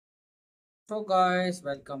So, guys,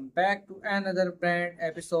 welcome back to another brand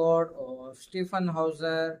episode of Stephen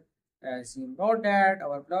Hauser. As you know that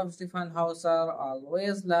our beloved Stephen Hauser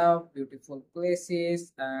always love beautiful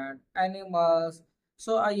places and animals.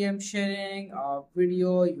 So I am sharing a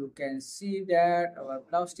video. You can see that our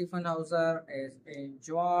beloved Stephen Hauser is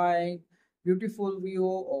enjoying beautiful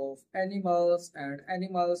view of animals and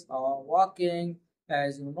animals are walking.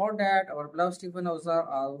 As you know that our beloved Stephen Hauser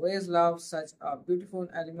always loves such a beautiful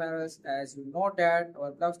animals. As you know that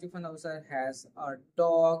our beloved Stephen Hauser has a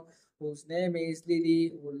dog whose name is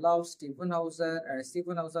Lily, who loves Stephen Hauser, and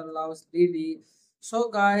Stephen Hauser loves Lily. So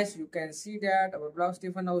guys, you can see that our beloved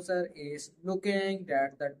Stephen Hauser is looking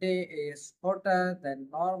that the day is hotter than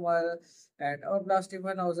normal, and our beloved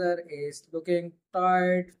Stephen Hauser is looking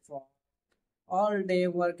tired from all day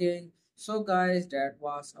working. So guys, that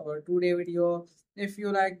was our today video. If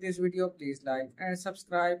you like this video, please like and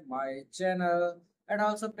subscribe my channel, and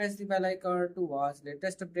also press the bell icon to watch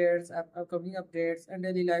latest updates, upcoming updates, and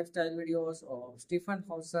daily lifestyle videos of Stephen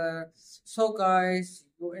Hauser. So guys, see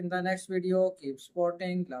you in the next video. Keep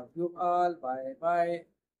sporting. Love you all. Bye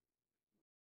bye.